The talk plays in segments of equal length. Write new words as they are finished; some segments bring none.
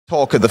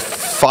Talk of the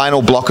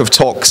final block of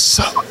talks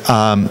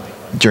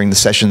during the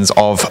sessions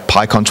of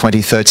PyCon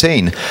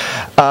 2013.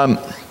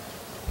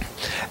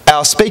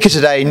 Our speaker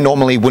today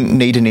normally wouldn't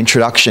need an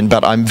introduction,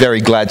 but I'm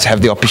very glad to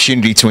have the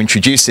opportunity to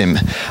introduce him.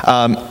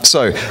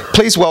 So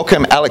please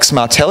welcome Alex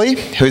Martelli,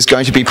 who is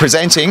going to be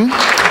presenting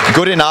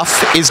Good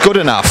Enough is Good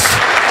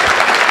Enough.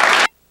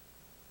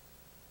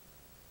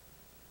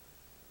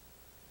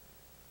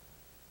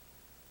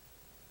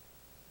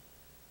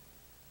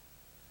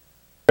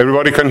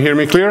 Everybody can hear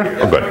me clear?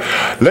 Oh, good.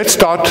 Let's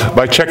start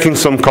by checking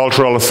some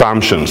cultural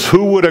assumptions.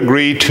 Who would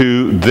agree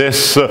to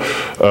this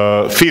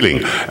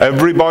feeling?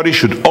 Everybody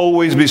should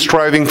always be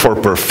striving for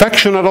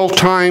perfection at all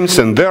times,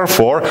 and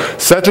therefore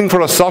settling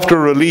for a software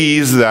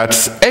release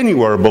that's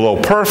anywhere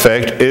below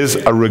perfect is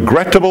a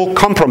regrettable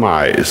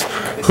compromise.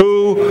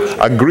 Who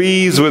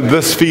agrees with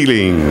this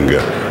feeling?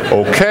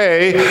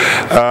 Okay.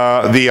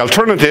 The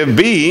alternative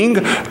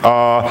being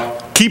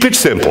keep it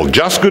simple,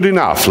 just good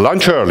enough,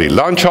 lunch early,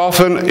 lunch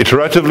often,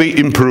 iteratively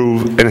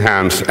improve,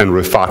 enhance, and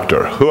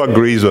refactor. Who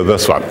agrees with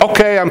this one?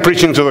 Okay, I'm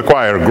preaching to the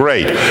choir,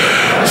 great.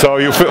 So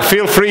you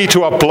feel free to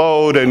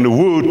upload and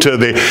woot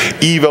the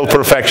evil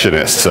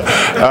perfectionists.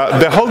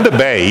 The whole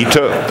debate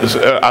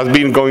has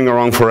been going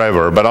around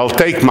forever, but I'll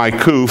take my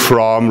cue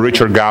from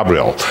Richard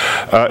Gabriel.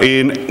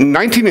 In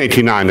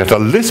 1989, at a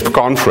Lisp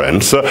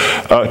conference,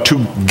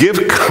 to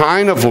give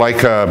kind of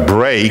like a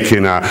break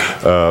in a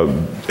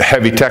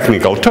heavy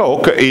technical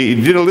talk, he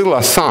did a little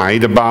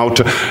aside about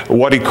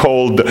what he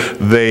called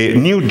the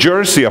New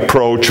Jersey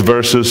approach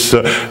versus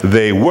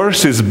the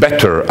worse is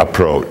better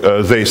approach.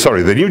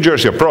 The New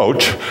Jersey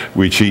approach,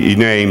 which he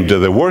named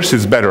the worse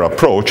is better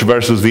approach,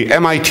 versus the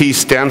MIT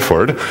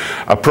Stanford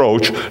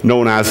approach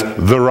known as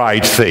the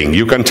right thing.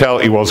 You can tell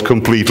he was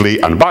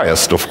completely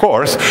unbiased, of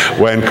course,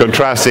 when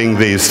contrasting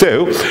these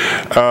two.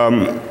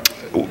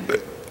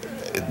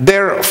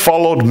 There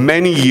followed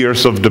many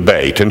years of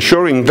debate,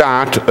 ensuring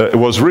that it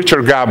was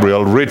Richard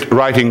Gabriel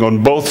writing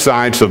on both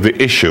sides of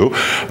the issue,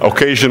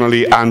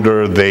 occasionally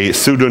under the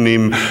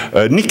pseudonym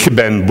Nick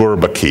Ben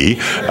Bourbaki.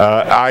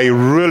 I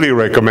really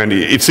recommend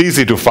it. It's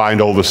easy to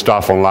find all the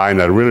stuff online.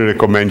 I really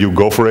recommend you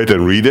go for it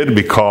and read it,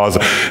 because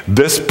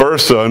this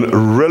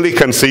person really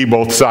can see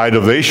both sides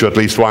of the issue, at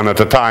least one at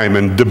a time,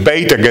 and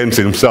debate against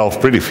himself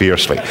pretty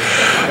fiercely.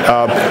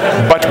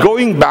 But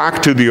going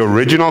back to the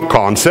original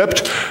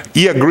concept,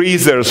 he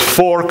agrees there's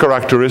four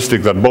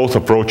characteristics that both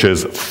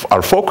approaches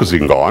are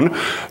focusing on,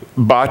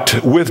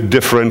 but with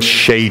different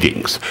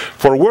shadings.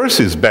 For worse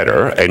is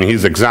better, and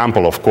his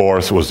example, of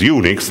course, was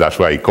Unix. That's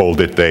why he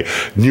called it the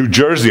New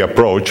Jersey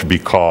approach,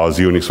 because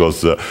Unix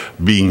was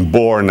being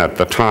born at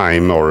the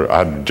time, or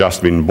had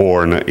just been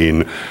born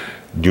in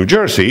New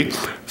Jersey.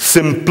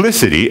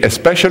 Simplicity,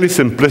 especially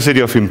simplicity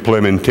of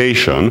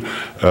implementation,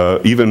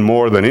 even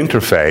more than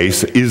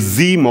interface, is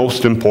the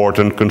most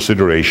important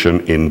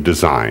consideration in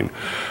design.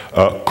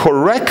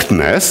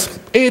 Correctness,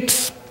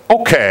 it's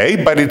okay,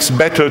 but it's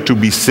better to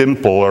be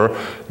simpler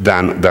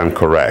than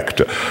correct.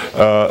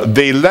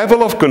 The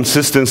level of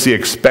consistency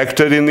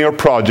expected in your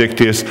project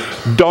is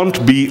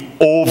don't be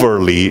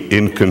overly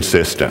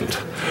inconsistent.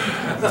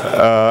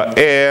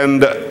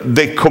 And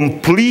the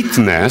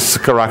completeness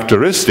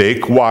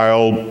characteristic,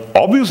 while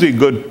obviously a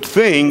good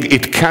thing,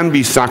 it can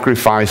be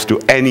sacrificed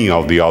to any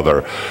of the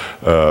other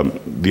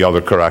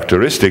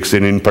characteristics,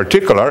 and in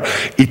particular,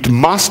 it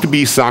must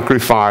be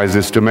sacrificed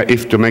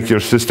if to make your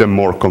system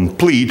more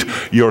complete,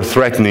 you're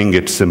threatening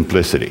its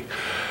simplicity.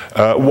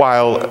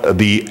 While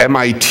the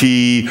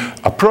MIT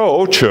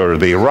approach, or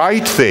the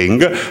right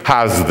thing,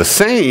 has the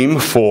same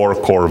for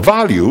core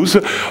values,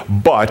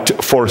 but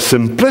for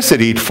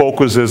simplicity, it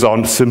focuses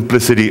on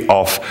simplicity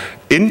of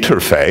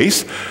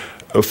interface.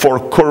 For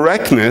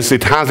correctness,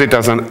 it has it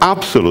as an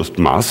absolute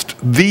must,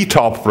 the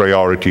top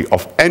priority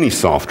of any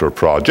software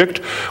project,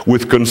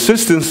 with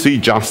consistency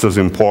just as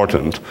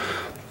important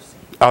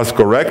as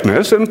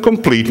correctness, and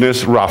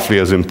completeness roughly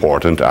as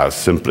important as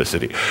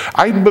simplicity.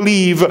 I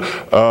believe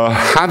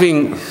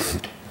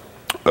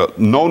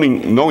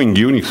knowing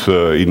Unix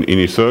in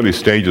its early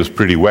stages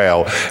pretty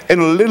well,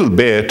 and a little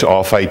bit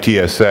of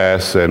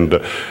ITSS and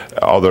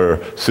other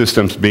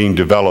systems being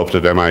developed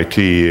at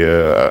MIT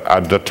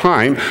at the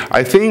time,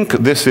 I think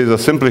this is a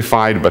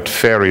simplified but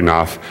fair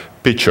enough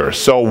picture.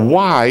 So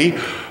why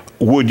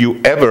would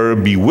you ever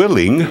be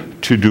willing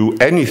to do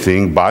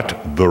anything but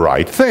the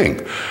right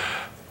thing?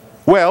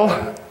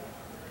 Well,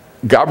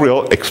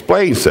 Gabriel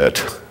explains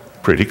it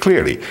pretty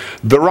clearly.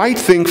 The right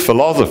thing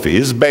philosophy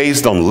is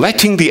based on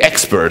letting the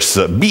experts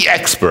be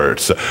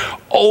experts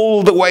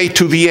all the way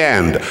to the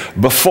end,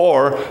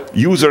 before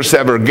users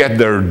ever get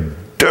their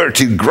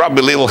dirty,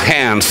 grubby little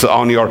hands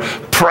on your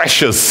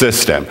precious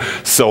system,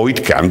 so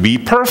it can be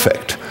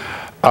perfect.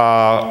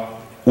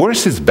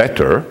 Worse is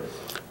better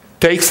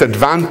takes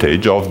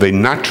advantage of the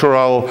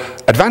natural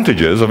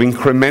advantages of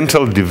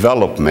incremental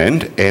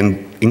development,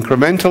 and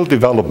incremental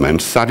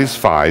development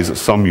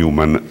satisfies some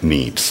human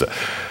needs.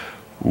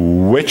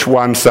 Which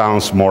one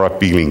sounds more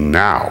appealing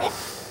now?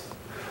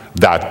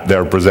 that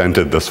they're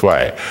presented this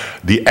way.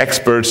 The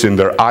experts in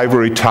their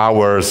ivory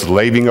towers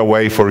slaving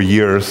away for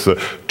years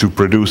to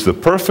produce the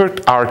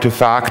perfect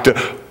artifact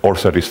or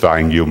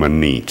satisfying human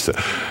needs.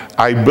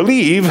 I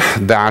believe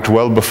that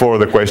well before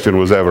the question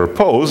was ever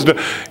posed,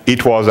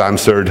 it was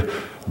answered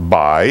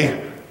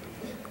by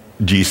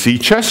G.C.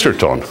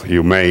 Chesterton.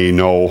 You may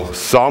know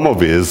some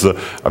of his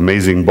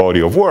amazing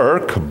body of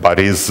work, but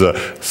his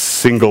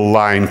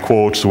single-line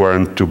quotes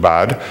weren't too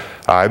bad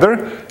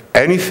either.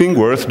 Anything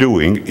worth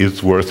doing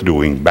is worth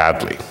doing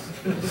badly.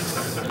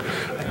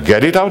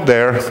 Get it out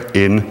there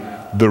in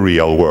the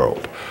real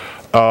world.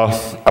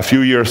 A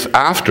few years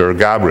after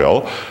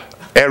Gabriel,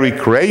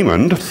 Eric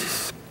Raymond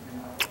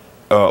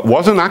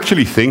wasn't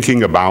actually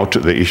thinking about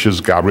the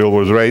issues Gabriel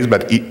was raised,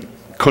 but he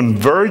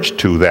converged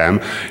to them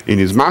in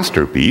his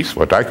masterpiece,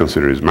 what I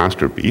consider his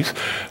masterpiece.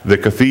 The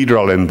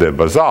Cathedral and the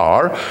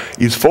Bazaar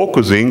is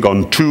focusing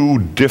on two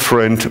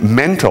different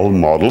mental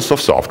models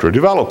of software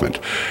development.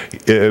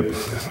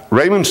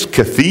 Raymond's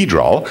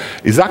Cathedral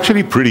is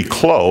actually pretty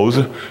close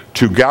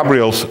to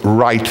Gabriel's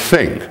Right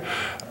Thing.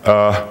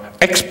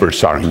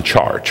 Experts are in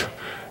charge.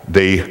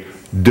 The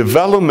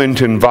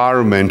development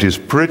environment is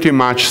pretty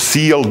much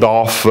sealed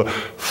off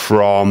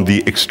from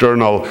the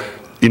external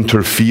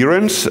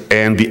interference,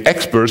 and the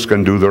experts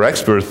can do their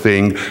expert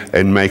thing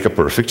and make a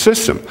perfect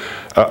system.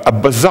 A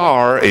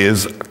bazaar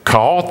is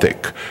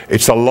chaotic.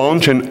 It's a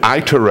launch and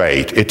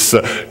iterate. It's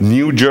a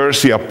New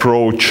Jersey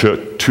approach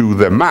to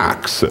the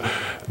max.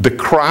 The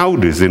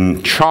crowd is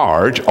in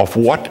charge of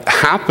what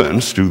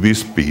happens to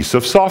this piece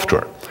of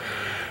software.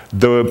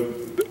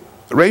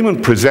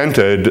 Raymond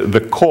presented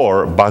the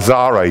core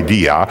bazaar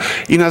idea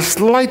in a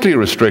slightly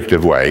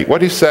restrictive way.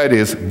 What he said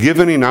is,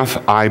 given enough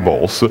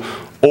eyeballs,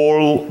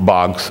 all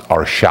bugs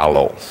are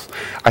shallow.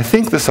 I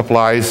think this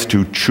applies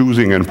to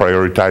choosing and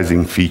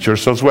prioritizing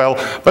features as well,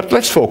 but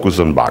let's focus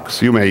on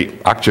bugs. You may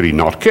actually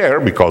not care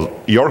because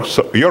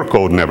your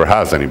code never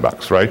has any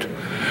bugs, right?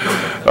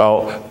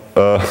 Well,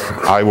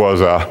 I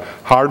was a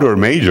hardware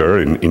major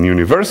in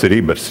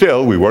university, but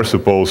still we were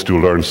supposed to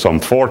learn some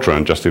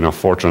Fortran, just enough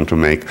Fortran to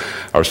make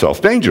ourselves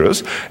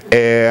dangerous.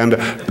 And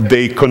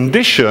the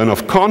condition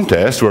of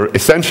contest were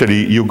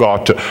essentially you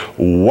got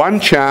one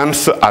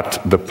chance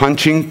at the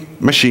punching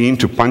machine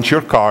to punch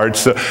your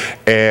cards,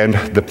 and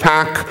the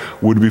pack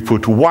would be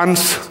put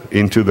once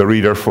into the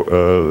reader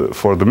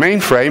for the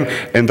mainframe,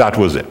 and that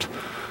was it.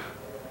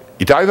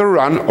 It either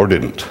ran or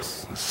didn't.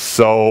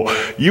 So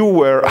you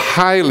were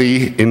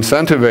highly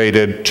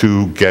incentivized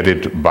to get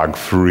it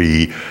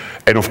bug-free.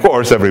 And of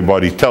course,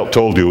 everybody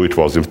told you it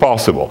was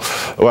impossible.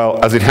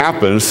 Well, as it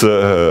happens,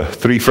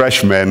 three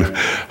freshmen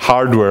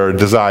hardware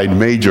design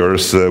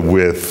majors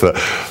with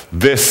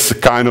this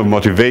kind of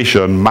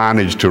motivation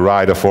managed to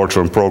write a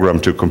Fortran program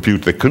to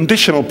compute the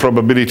conditional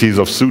probabilities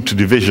of suit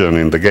division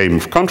in the game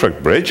of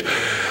Contract Bridge,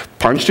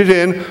 punched it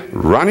in,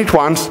 ran it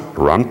once,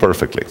 ran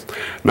perfectly.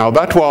 Now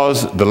that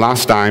was the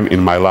last time in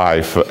my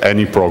life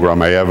any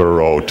program I ever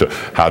wrote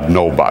had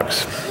no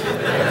bugs.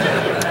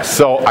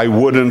 So I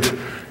wouldn't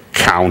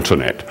count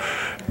on it.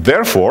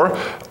 Therefore,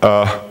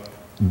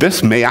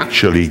 this may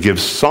actually give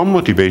some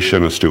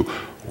motivation as to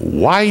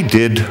why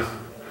did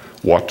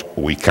what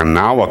we can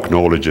now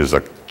acknowledge as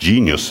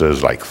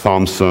geniuses like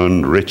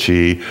Thomson,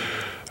 Ritchie,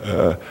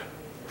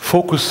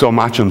 focus so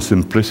much on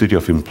simplicity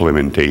of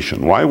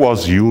implementation. Why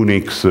was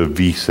Unix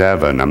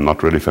v7, I'm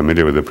not really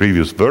familiar with the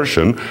previous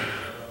version,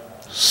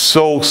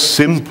 so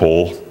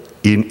simple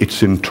in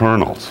its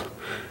internals?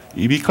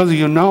 Because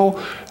you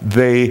know,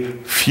 the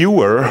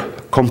fewer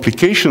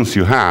complications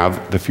you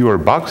have, the fewer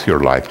bugs you're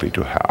likely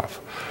to have.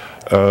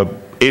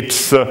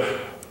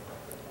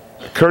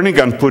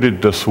 Kernighan put it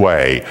this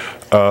way,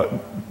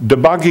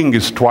 debugging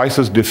is twice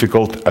as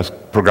difficult as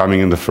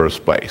programming in the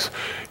first place.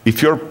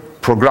 If you're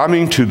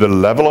programming to the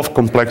level of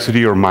complexity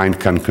your mind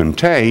can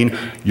contain,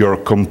 you're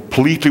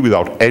completely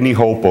without any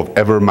hope of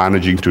ever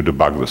managing to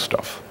debug the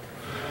stuff.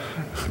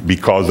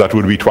 Because that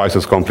would be twice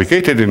as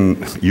complicated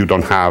and you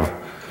don't have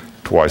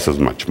twice as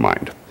much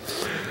mind.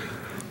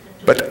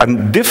 But a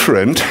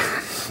different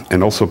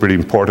and also pretty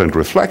important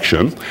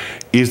reflection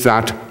is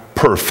that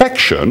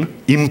perfection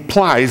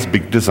implies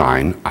big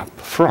design up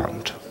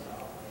front,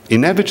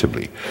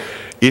 inevitably.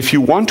 If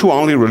you want to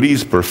only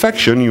release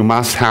perfection, you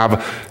must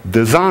have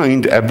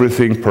designed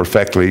everything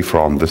perfectly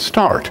from the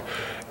start.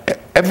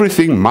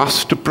 Everything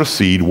must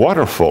proceed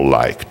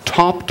waterfall-like,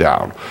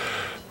 top-down.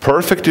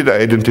 Perfect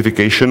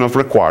identification of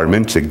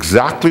requirements,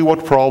 exactly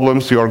what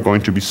problems you are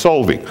going to be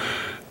solving.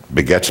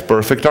 Begets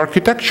perfect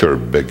architecture,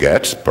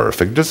 begets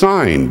perfect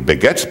design,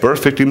 begets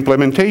perfect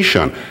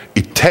implementation.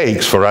 It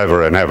takes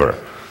forever and ever.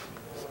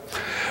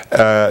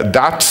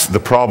 That's the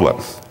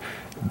problem.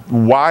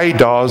 Why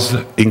does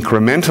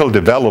incremental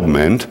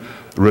development,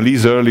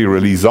 release early,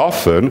 release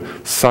often,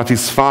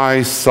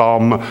 satisfy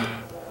some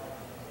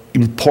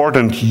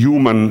important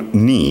human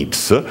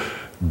needs?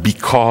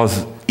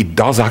 Because it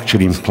does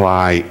actually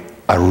imply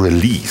a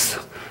release,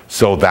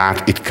 so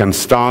that it can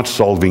start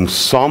solving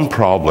some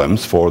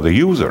problems for the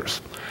users.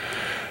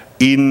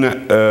 In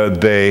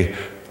the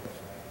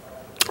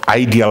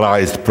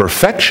idealized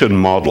perfection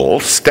model,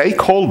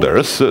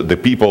 stakeholders, the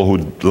people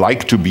who'd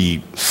like to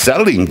be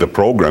selling the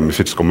program if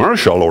it's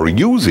commercial or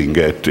using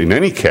it in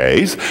any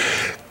case,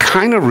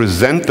 kind of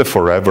resent the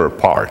forever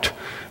part,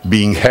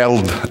 being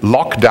held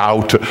locked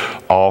out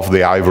of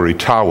the ivory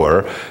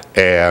tower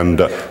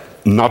and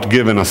not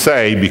given a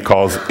say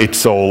because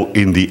it's all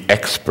in the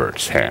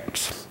experts'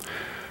 hands.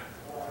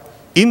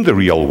 In the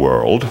real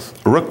world,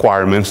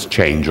 requirements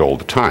change all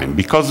the time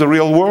because the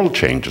real world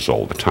changes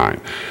all the time.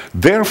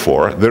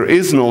 Therefore, there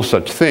is no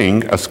such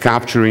thing as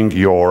capturing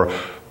your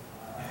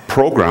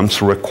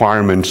program's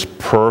requirements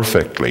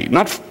perfectly.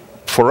 Not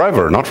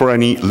forever, not for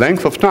any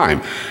length of time.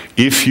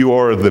 If you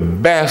are the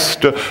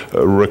best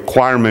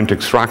requirement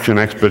extraction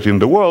expert in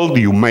the world,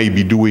 you may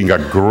be doing a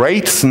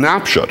great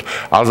snapshot.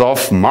 As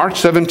of March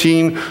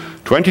 17,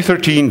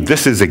 2013,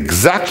 this is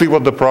exactly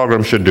what the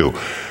program should do.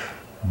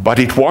 But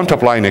it won't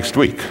apply next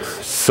week.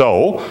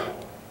 So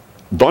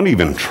don't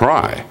even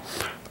try.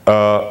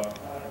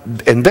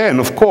 And then,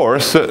 of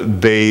course,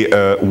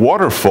 the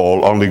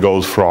waterfall only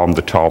goes from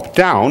the top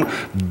down.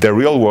 The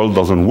real world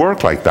doesn't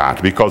work like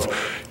that because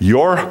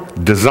your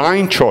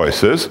design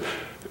choices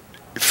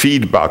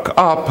feed back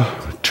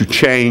up to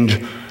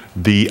change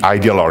the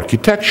ideal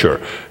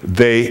architecture.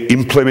 The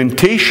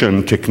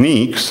implementation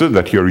techniques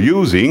that you're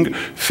using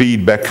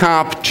feed back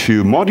up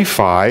to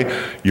modify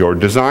your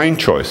design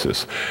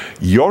choices.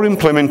 Your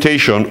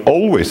implementation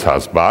always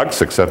has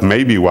bugs, except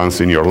maybe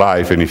once in your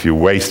life, and if you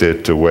waste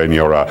it when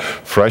you're a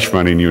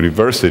freshman in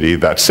university,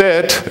 that's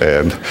it,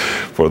 and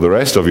for the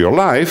rest of your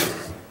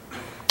life.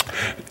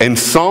 And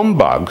some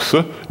bugs,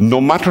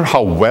 no matter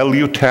how well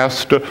you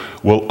test,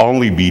 will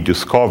only be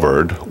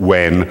discovered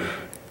when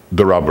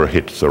the rubber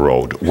hits the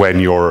road, when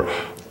your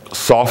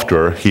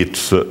software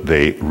hits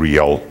the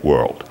real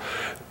world.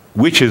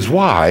 Which is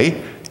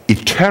why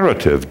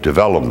iterative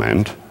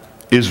development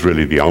is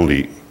really the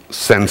only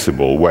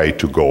sensible way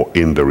to go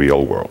in the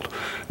real world.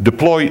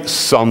 Deploy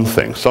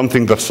something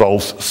that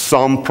solves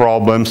some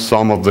problems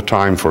some of the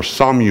time for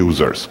some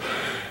users.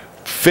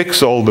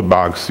 Fix all the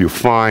bugs you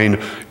find,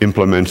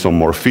 implement some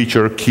more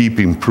feature, keep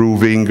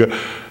improving,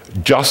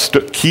 just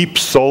keep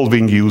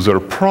solving user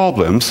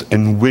problems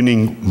and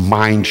winning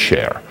mind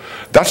share.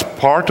 That's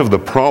part of the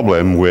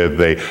problem with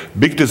the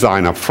big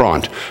design up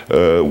front.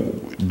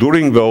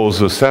 During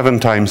those 7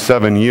 times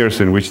 7 years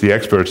in which the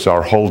experts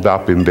are holed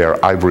up in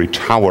their ivory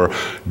tower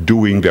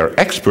doing their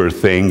expert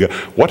thing,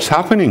 what's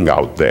happening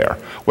out there?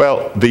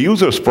 Well, the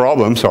users'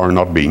 problems are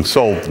not being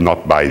solved,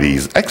 not by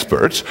these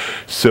experts,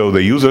 so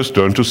the users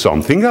turn to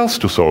something else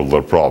to solve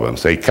their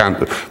problems.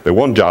 They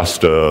won't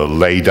just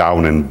lay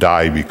down and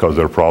die because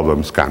their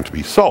problems can't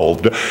be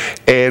solved.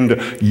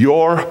 And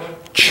your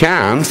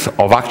chance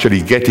of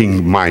actually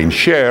getting mind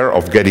share,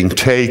 of getting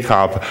take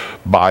up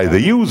by the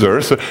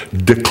users,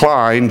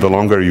 decline the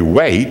longer you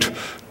wait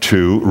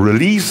to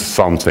release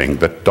something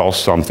that does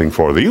something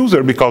for the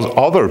user because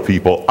other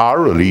people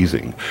are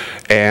releasing.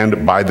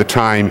 And by the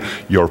time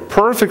your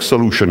perfect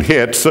solution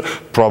hits,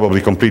 probably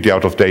completely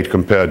out of date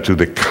compared to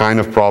the kind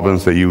of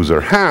problems the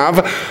user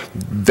have,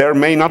 there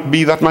may not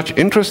be that much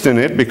interest in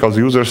it because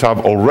users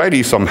have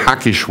already some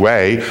hackish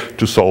way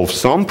to solve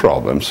some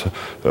problems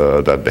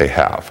that they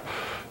have.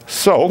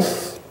 So,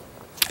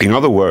 in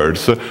other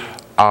words,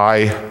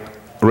 I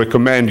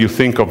recommend you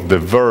think of the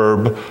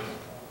verb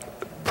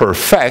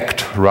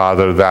perfect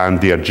rather than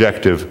the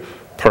adjective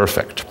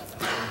perfect.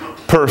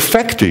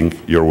 Perfecting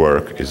your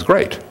work is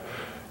great.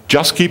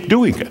 Just keep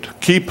doing it.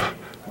 Keep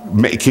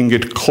making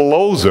it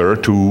closer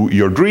to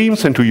your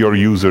dreams and to your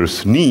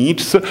users'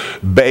 needs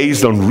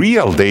based on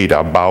real data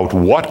about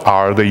what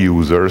are the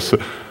users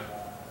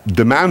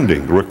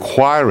demanding,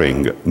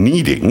 requiring,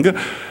 needing.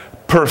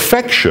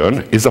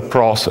 Perfection is a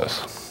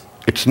process.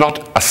 It's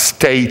not a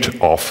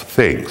state of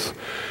things.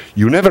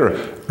 You never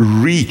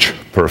reach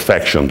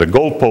perfection. The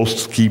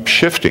goalposts keep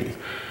shifting.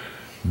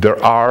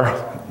 There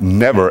are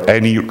never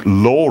any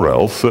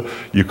laurels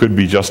you could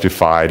be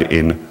justified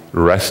in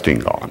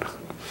resting on.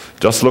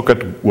 Just look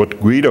at what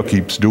Guido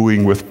keeps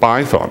doing with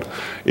Python.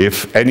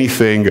 If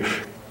anything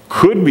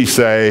could be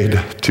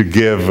said to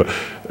give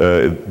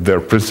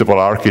their principal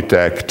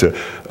architect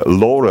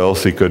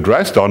laurels he could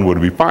rest on would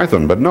be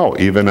Python. But no,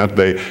 even at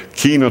the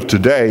keynote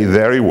today,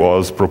 there he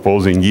was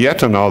proposing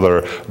yet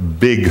another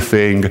big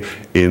thing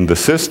in the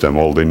system,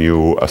 all the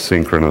new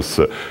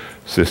asynchronous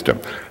system.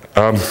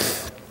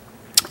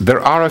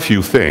 There are a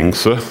few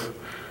things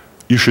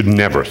you should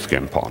never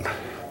skimp on.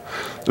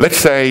 Let's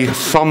say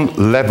some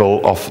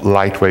level of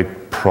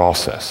lightweight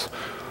process.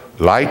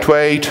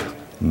 Lightweight,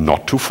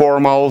 not too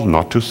formal,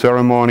 not too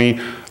ceremony,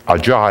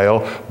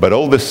 agile, but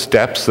all the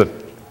steps that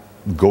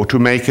go to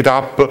make it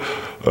up,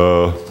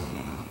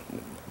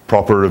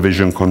 proper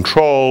revision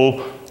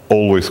control,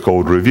 always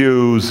code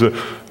reviews,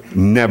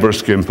 never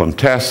skimp on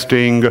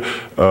testing,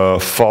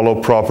 follow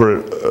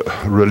proper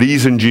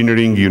release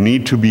engineering. You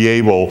need to be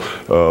able,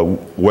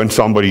 when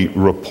somebody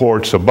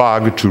reports a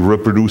bug, to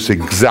reproduce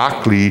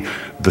exactly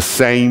the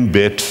same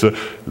bits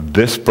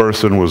this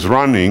person was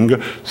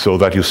running so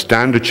that you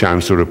stand a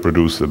chance to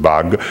reproduce the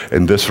bug.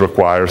 And this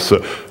requires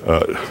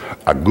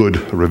a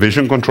good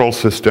revision control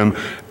system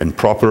and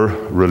proper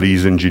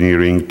release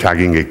engineering,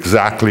 tagging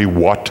exactly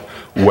what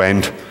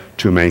went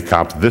to make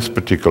up this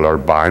particular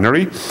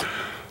binary.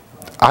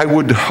 I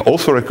would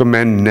also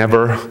recommend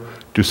never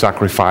to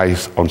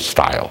sacrifice on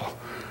style,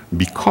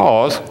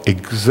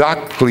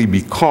 exactly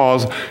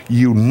because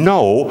you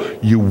know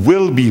you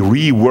will be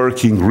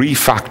reworking,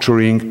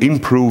 refactoring,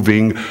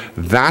 improving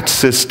that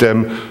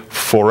system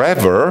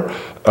forever.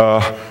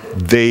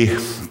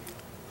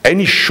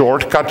 Any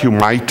shortcut you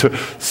might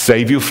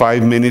save you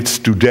 5 minutes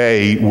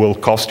today will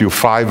cost you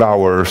 5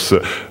 hours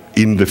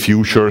in the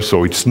future,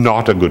 so it's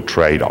not a good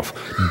trade-off.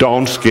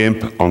 Don't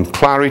skimp on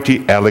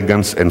clarity,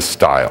 elegance, and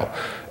style.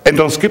 And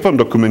don't skip on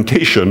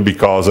documentation,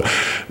 because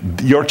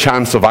your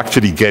chance of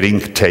actually getting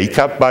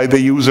take-up by the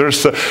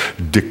users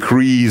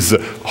decrease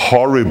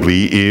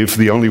horribly if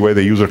the only way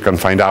the user can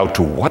find out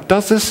what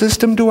does the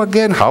system do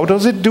again, how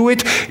does it do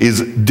it,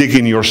 is dig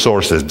in your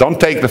sources.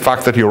 Don't take the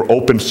fact that you're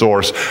open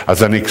source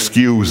as an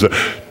excuse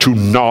to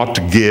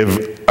not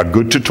give a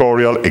good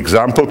tutorial,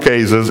 example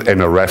cases,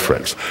 and a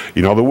reference.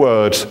 In other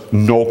words,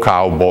 no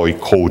cowboy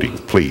coding,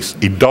 please.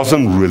 It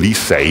doesn't really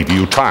save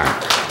you time.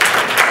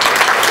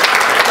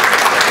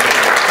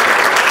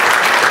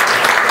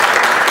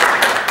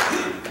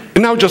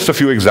 And now just a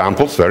few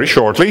examples, very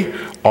shortly,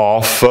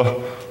 of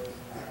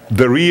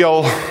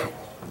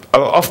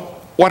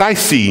what I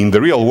see in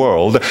the real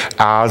world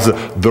as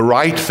the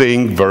right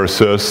thing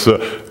versus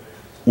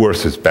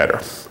better.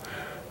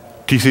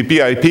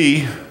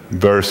 TCP/IP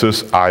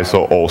versus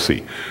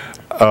ISO/OSI.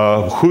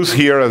 Who's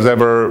here has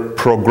ever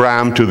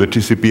programmed to the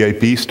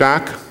TCP/IP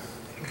stack?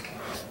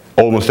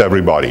 Almost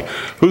everybody.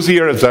 Who's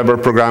here has ever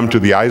programmed to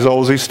the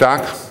ISO/OSI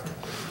stack?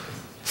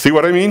 See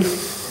what I mean?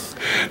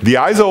 The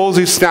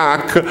ISO/OSI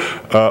stack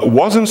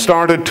wasn't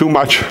started too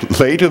much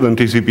later than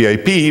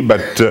TCP/IP,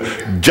 but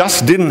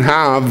just didn't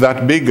have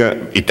that big,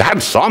 it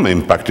had some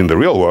impact in the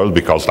real world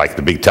because like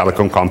the big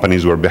telecom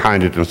companies were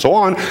behind it and so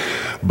on,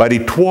 but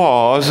it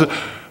was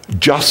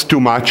just too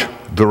much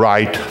the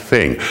right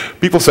thing.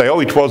 People say,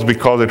 oh, it was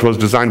because it was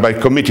designed by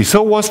committee.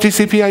 So was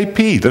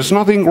TCP/IP. There's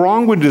nothing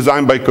wrong with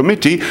design by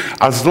committee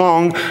as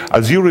long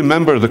as you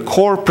remember the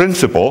core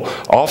principle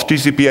of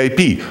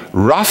TCP/IP,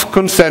 rough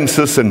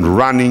consensus and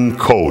running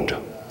code.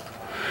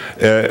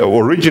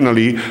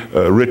 Originally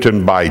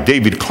written by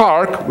David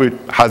Clark, which,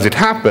 as it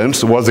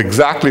happens, was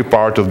exactly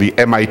part of the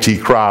MIT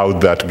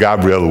crowd that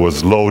Gabriel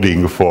was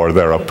loading for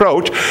their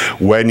approach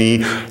when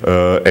he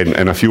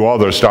and a few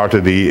others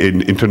started the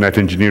Internet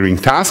Engineering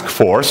Task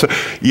Force.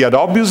 He had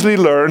obviously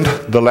learned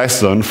the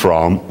lesson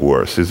from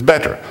worse is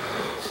better.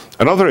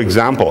 Another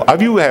example,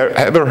 have you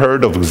ever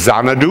heard of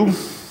Xanadu?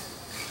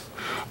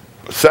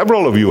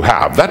 Several of you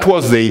have. That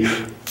was the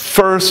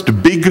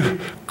first big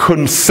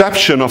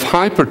conception of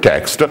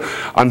hypertext.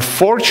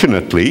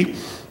 Unfortunately,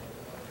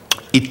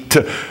 it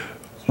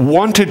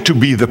wanted to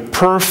be the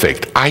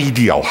perfect,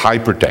 ideal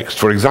hypertext.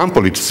 For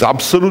example, it's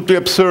absolutely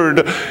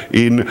absurd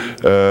in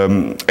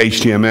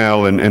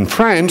HTML and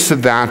France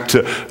that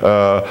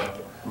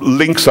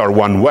links are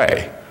one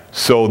way.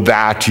 So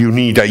that you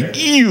need a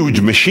huge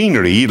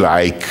machinery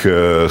like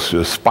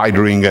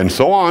spidering and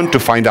so on to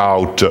find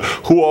out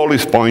who all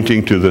is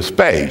pointing to this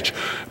page.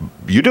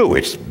 You do,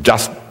 it's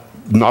just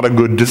not a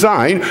good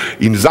design.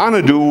 In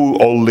Xanadu,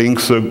 all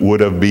links would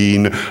have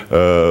been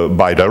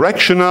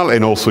bidirectional,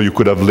 and also you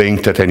could have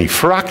linked at any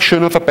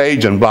fraction of a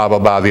page and blah, blah,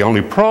 blah. The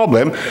only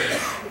problem,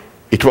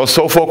 it was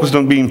so focused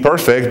on being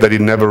perfect that it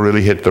never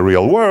really hit the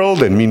real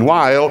world, and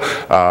meanwhile,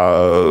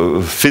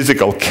 a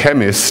physical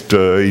chemist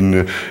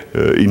in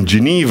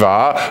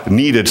Geneva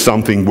needed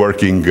something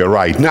working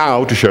right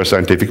now to share a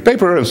scientific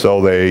paper, and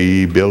so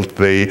they built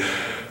the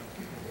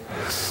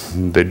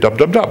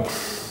dub.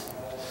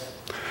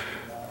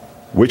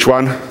 Which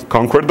one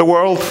conquered the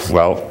world?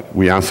 Well,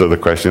 we answer the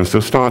questions to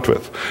start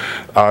with.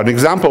 An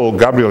example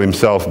Gabriel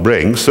himself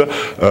brings,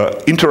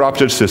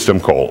 interrupted system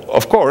call.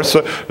 Of course,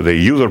 the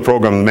user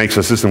program makes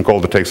a system call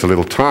that takes a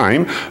little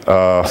time.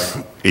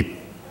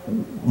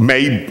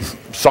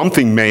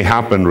 Something may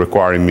happen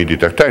requiring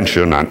immediate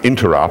attention, an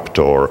interrupt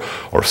or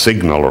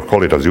signal, or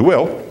call it as you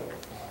will.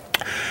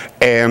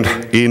 And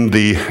in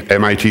the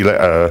MIT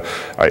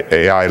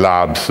AI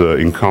Labs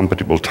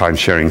incompatible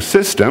time-sharing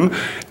system,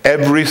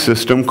 every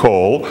system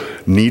call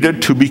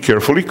needed to be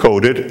carefully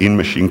coded in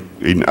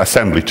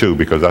assembly too,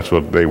 because that's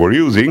what they were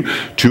using,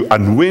 to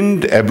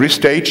unwind every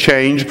state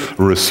change,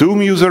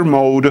 resume user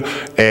mode,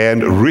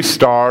 and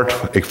restart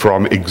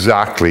from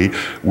exactly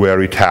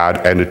where it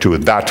had ended to.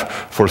 That,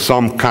 for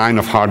some kind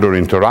of hardware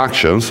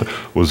interactions,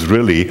 was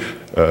really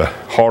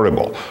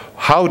horrible.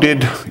 How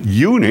did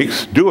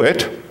Unix do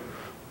it?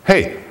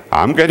 Hey,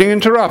 I'm getting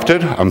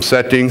interrupted. I'm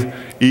setting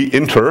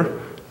einter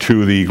to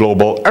to the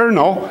global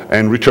ERNO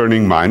and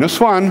returning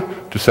 -1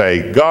 to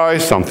say,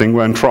 guys, something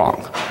went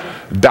wrong.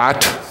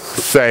 That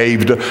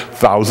saved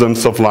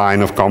thousands of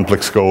lines of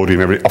complex code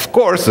in every. Of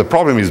course, the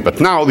problem is, but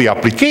now the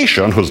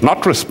application, who's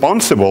not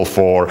responsible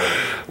for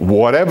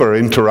whatever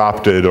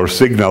interrupted or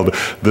signaled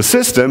the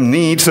system,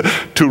 needs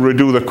to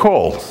redo the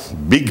call.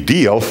 Big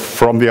deal.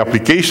 From the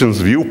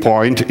application's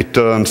viewpoint, it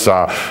turns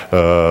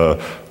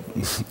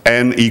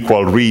n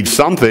equal read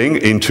something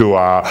into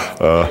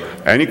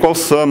n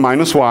equals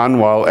 -1,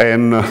 while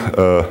n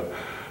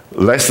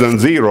less than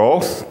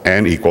 0,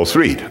 n equals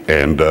read.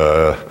 And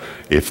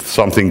if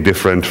something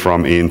different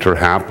from inter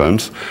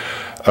happens,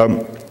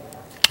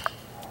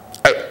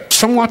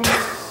 somewhat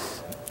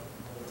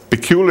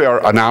peculiar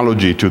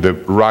analogy to the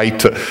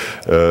right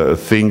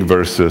thing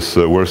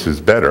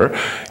versus better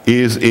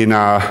is in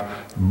a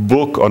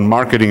book on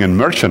marketing and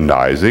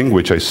merchandising,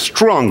 which I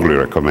strongly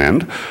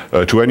recommend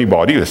to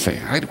anybody who say,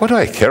 what do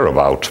I care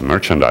about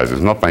merchandising?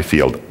 It's not my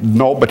field.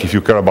 No, but if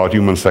you care about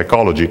human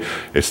psychology,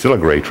 it's still a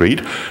great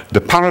read.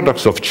 The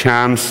Paradox of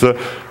Chance,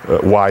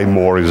 Why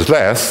More is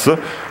Less.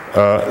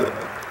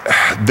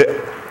 The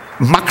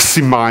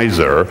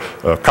maximizer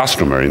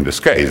customer, in this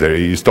case,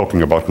 he's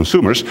talking about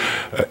consumers,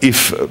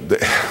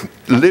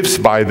 lives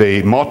by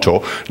the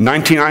motto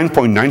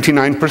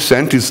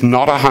 99.99% is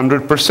not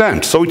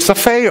 100%, so it's a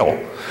fail.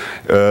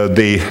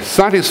 The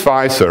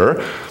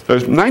satisficer,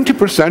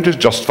 90% is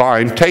just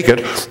fine, take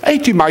it.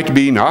 80 might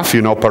be enough,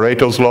 you know,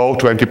 Pareto's law,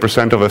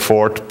 20% of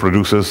effort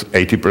produces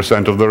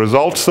 80% of the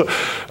results.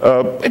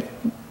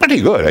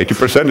 Pretty good,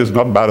 80% is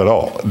not bad at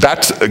all.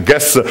 That's,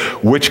 guess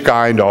which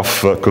kind of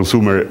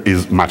consumer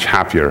is much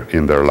happier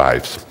in their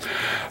lives.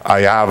 I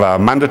have a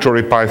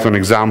mandatory Python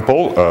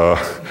example.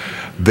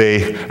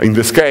 In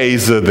this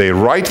case, the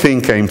right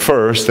thing came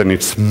first, and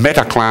it's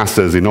meta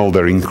classes in all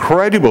their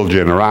incredible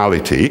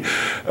generality.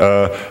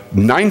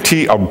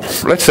 90,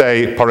 let's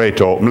say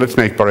Pareto, let's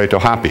make Pareto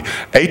happy.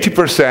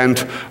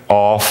 80%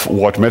 of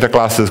what meta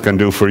classes can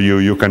do for you,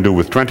 you can do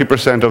with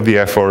 20% of the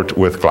effort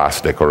with class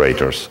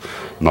decorators.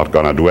 Not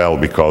gonna dwell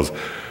because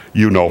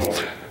you know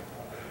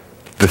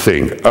the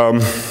thing.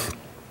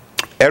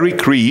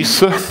 Eric Ries,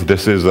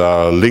 this is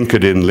a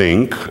LinkedIn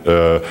link,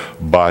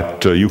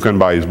 but you can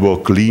buy his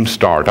book, Lean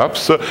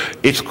Startups.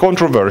 It's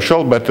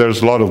controversial, but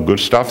there's a lot of good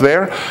stuff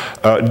there.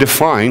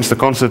 Defines the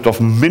concept of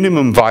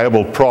minimum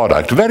viable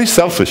product, very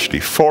selfishly,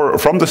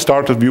 from the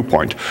startup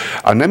viewpoint.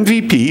 An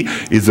MVP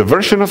is a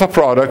version of a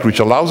product which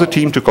allows a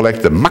team to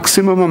collect the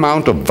maximum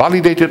amount of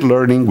validated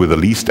learning with the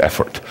least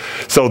effort.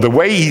 So the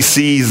way he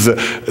sees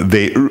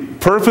the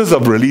purpose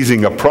of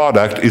releasing a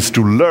product is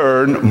to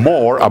learn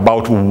more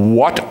about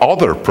what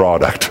other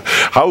product,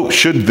 how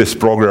should this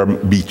program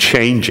be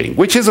changing,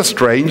 which is a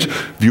strange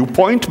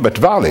viewpoint, but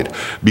valid,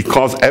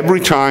 because every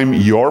time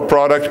your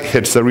product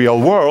hits the real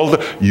world,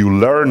 you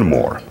learn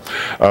more.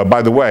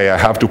 By the way, I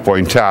have to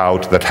point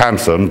out that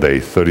Hansen,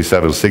 the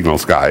 37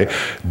 Signals guy,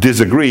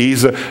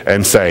 disagrees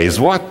and says,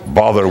 what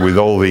bother with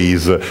all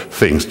these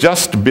things?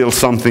 Just build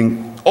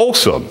something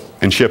awesome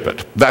and ship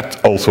it. That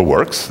also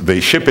works.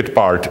 The ship it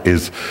part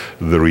is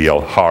the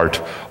real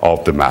heart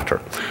of the matter.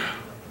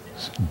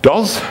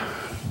 Does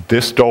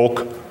this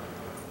talk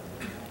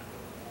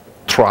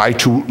try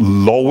to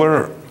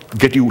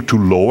get you to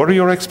lower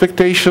your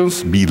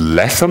expectations, be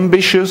less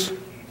ambitious?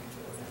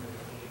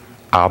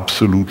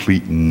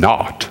 Absolutely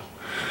not.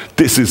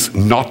 This is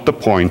not the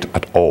point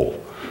at all.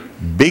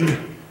 Big,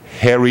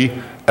 hairy,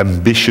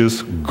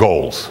 ambitious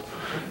goals.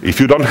 If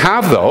you don't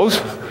have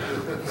those,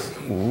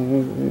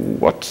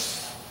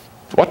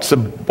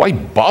 why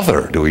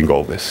bother doing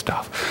all this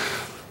stuff?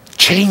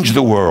 Change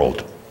the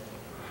world.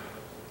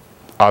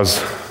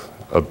 As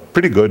a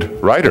pretty good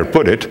writer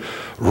put it,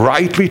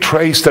 rightly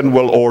traced and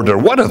well ordered.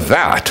 What of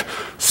that?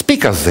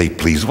 Speak as they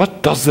please.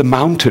 What does the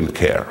mountain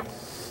care?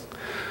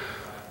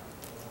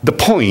 The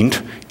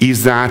point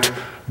is that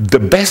the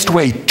best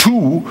way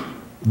to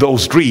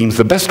those dreams,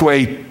 the best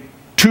way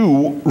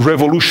to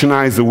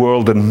revolutionize the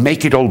world and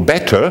make it all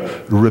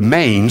better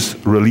remains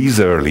release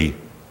early,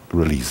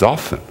 release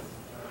often.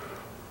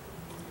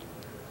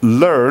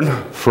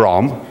 Learn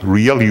from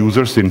real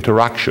users'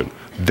 interaction.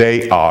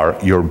 They are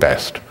your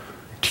best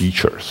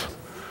teachers.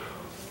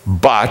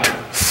 But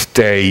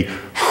stay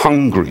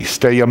hungry,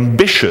 stay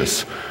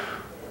ambitious.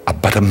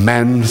 But a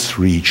man's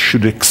reach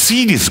should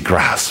exceed his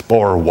grasp,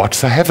 or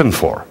what's a heaven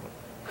for?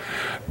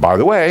 By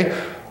the way,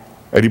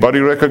 anybody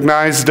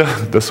recognize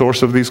the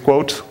source of these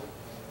quotes?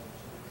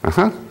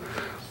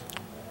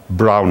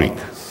 Browning,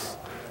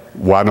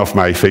 one of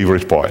my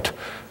favorite poets.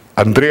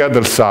 Andrea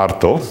del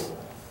Sarto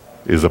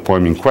is the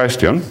poem in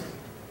question,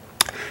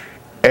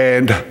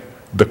 and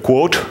the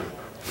quote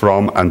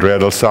from Andrea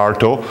del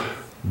Sarto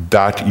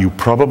that you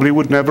probably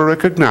would never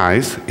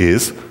recognize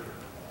is,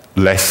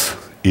 "Less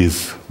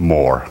is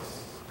more."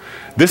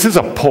 This is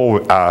a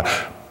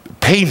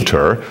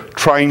painter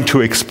trying to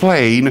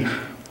explain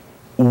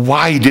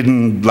why he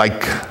didn't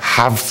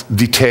have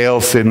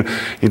details in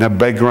a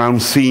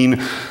background scene.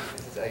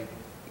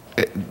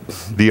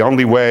 The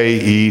only way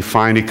he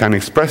finally can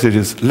express it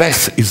is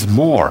less is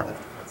more.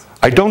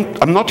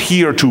 I'm not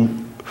here to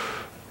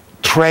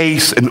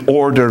trace and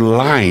order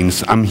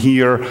lines. I'm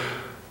here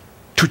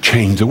to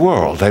change the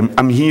world.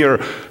 I'm here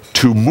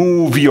to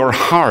move your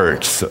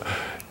hearts.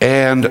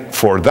 And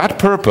for that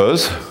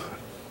purpose,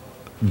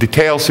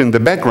 details in the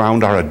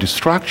background are a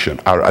distraction,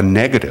 are a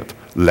negative.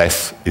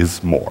 Less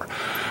is more.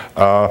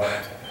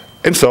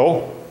 And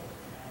so,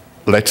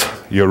 let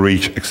your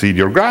reach exceed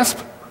your grasp,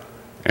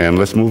 and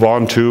let's move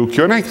on to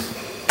Q&A.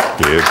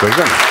 Please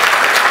present.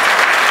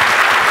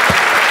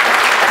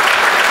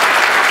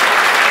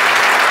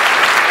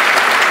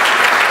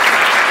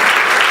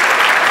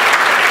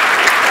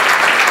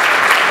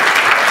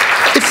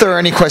 If there are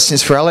any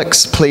questions for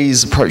Alex,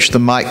 please approach the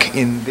mic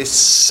in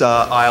this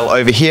aisle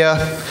over here.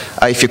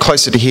 If you're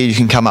closer to here, you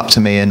can come up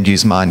to me and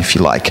use mine if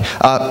you like.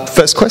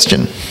 First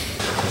question.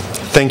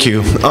 Thank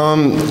you.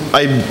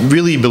 I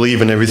really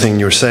believe in everything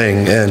you're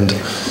saying, and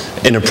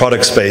in a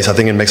product space, I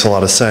think it makes a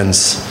lot of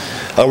sense.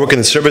 I work in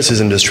the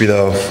services industry,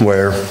 though,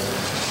 where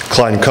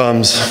client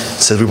comes,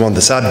 says we want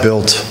this ad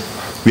built,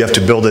 we have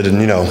to build it in,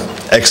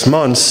 X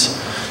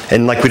months,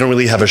 and we don't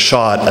really have a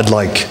shot at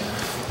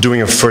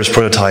doing a first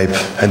prototype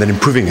and then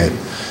improving it.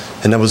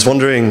 And I was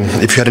wondering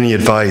if you had any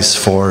advice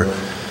for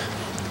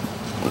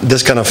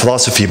this kind of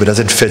philosophy, but as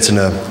it fits in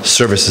a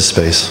services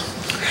space.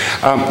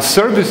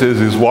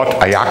 Services is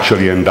what I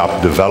actually end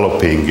up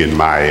developing in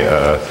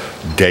my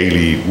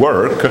daily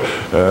work,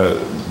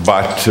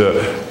 but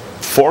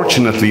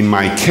fortunately in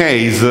my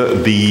case,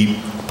 the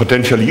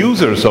potential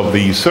users of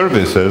these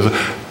services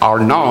are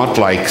not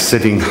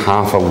sitting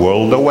half a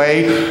world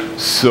away,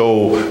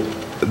 so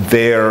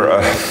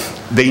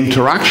the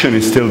interaction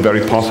is still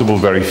very possible,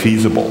 very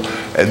feasible.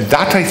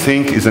 That, I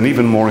think, is an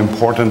even more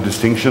important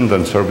distinction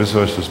than service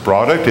versus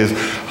product, is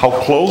how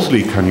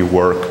closely can you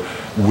work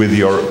with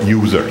your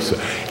users.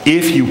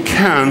 If you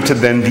can't,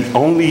 then the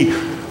only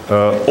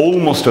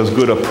almost as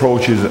good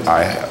approach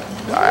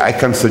I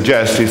can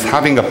suggest is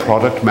having a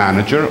product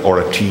manager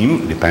or a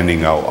team, depending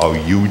how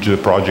huge the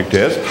project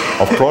is,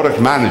 of product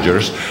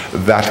managers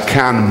that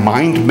can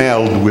mind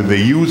meld with the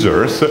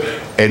users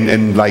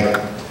and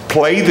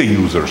play the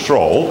user's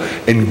role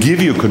and give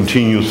you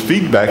continuous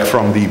feedback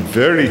from the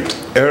very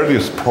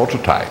earliest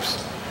prototypes.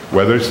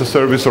 Whether it's a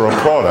service or a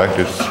product,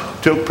 it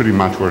still pretty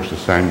much works the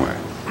same way.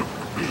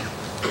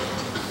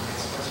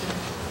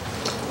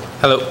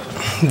 Hello.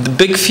 The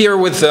big fear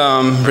with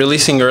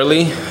releasing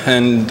early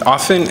and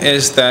often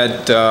is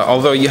that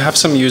although you have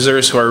some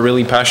users who are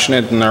really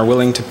passionate and are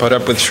willing to put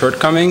up with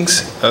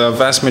shortcomings, a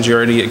vast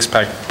majority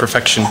expect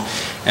perfection.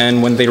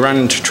 And when they run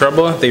into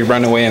trouble, they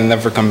run away and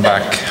never come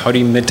back. How do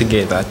you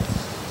mitigate that?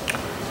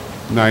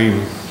 Now,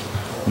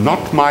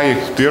 not my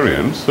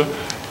experience.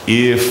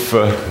 If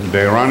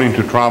they run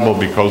into trouble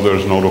because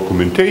there's no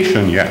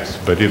documentation, yes.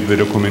 But if the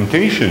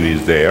documentation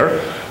is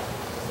there,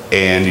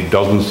 and it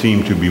doesn't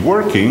seem to be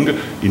working,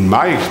 in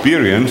my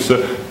experience,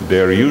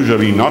 they're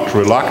usually not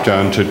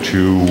reluctant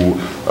to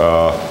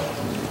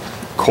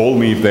call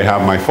me if they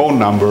have my phone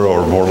number,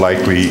 or more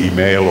likely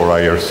email or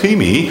IRC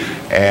me,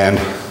 and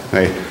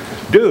say,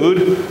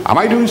 dude, am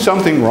I doing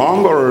something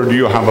wrong, or do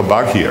you have a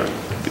bug here?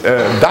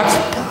 That's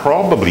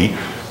probably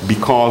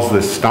because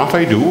the stuff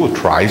I do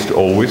tries to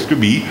always to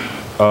be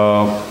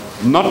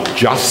not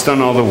just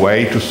another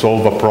way to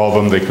solve a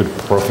problem they could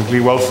perfectly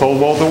well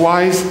solve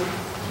otherwise,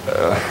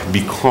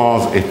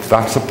 because if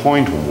that's the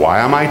point, why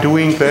am I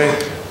doing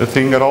the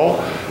thing at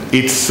all?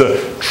 It's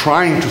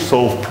trying to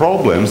solve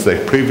problems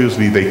that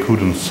previously they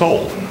couldn't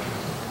solve.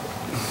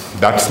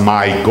 That's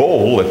my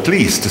goal, at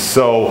least.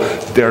 So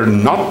they're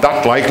not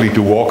that likely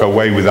to walk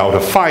away without a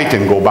fight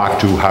and go back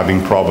to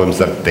having problems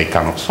that they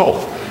cannot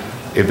solve.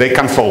 If they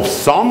can solve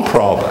some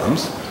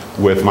problems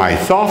with my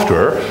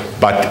software,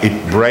 but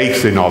it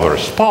breaks in other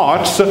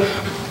spots,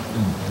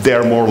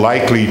 they're more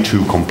likely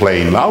to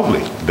complain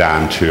loudly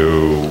than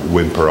to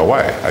whimper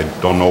away. I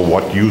don't know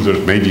what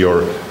users, maybe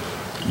your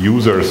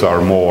users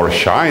are more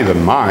shy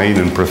than mine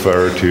and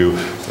prefer to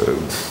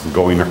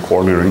go in a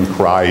corner and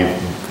cry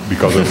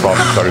because their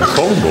products are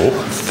insoluble.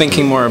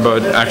 Thinking more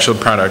about actual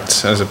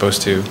products as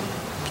opposed to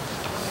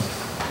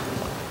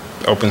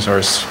open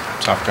source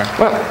software.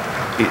 Well,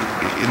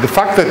 the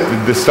fact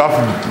that the stuff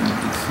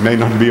may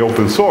not be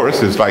open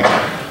source is like,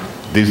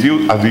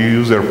 are the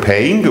user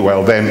paying?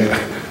 Well, then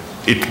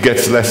it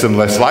gets less and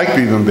less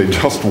likely than they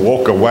just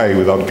walk away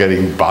without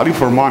getting value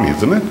for money,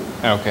 isn't it?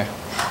 Okay.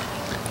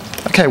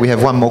 Okay, we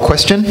have one more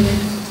question.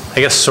 I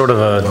guess sort of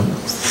a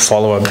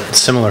follow-up,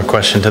 similar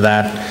question to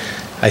that.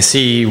 I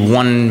see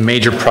one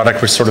major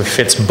product which sort of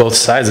fits both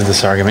sides of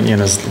this argument,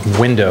 is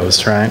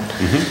Windows, right?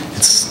 Mm-hmm.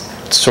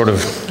 It's sort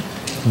of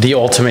the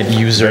ultimate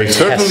user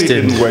tested. They certainly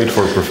didn't wait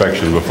for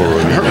perfection before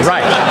releasing.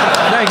 Right.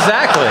 No,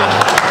 exactly.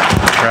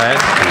 Right.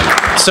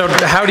 So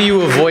how do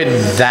you avoid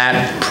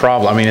that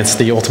problem? I mean, it's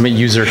the ultimate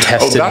user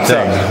tested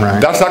thing, right?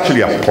 That's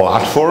actually a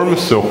platform,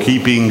 so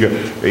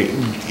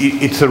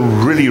it's a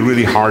really,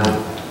 really hard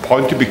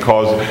point,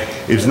 because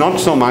it's not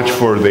so much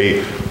for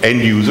the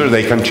end user.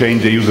 They can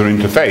change the user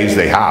interface.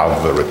 They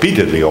have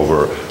repeatedly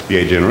over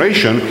the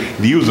generation.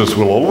 The users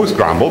will always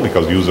grumble,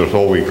 because users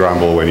always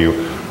grumble when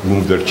you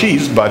move their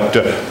cheese, but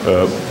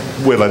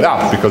will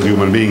adapt because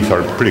human beings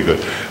are pretty good.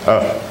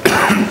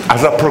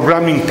 As a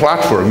programming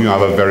platform, you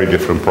have a very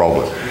different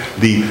problem.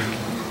 The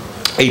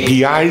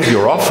APIs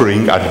you're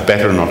offering had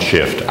better not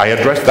shift. I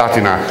addressed that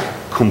in a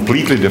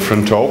completely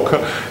different talk.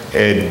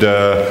 And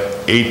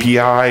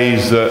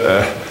APIs,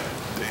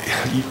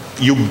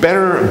 you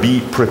better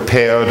be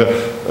prepared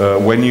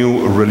when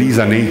you release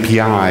an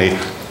API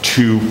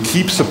to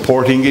keep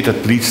supporting it,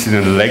 at least in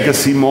a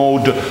legacy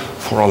mode,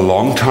 for a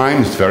long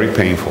time. It's very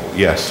painful.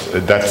 Yes,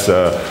 that's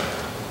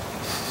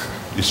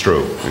it's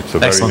true. It's a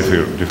very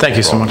difficult Thank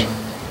you so much.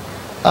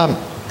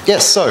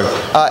 Yes, so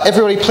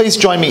everybody please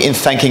join me in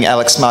thanking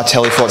Alex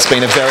Martelli for what's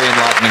been a very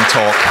enlightening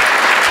talk.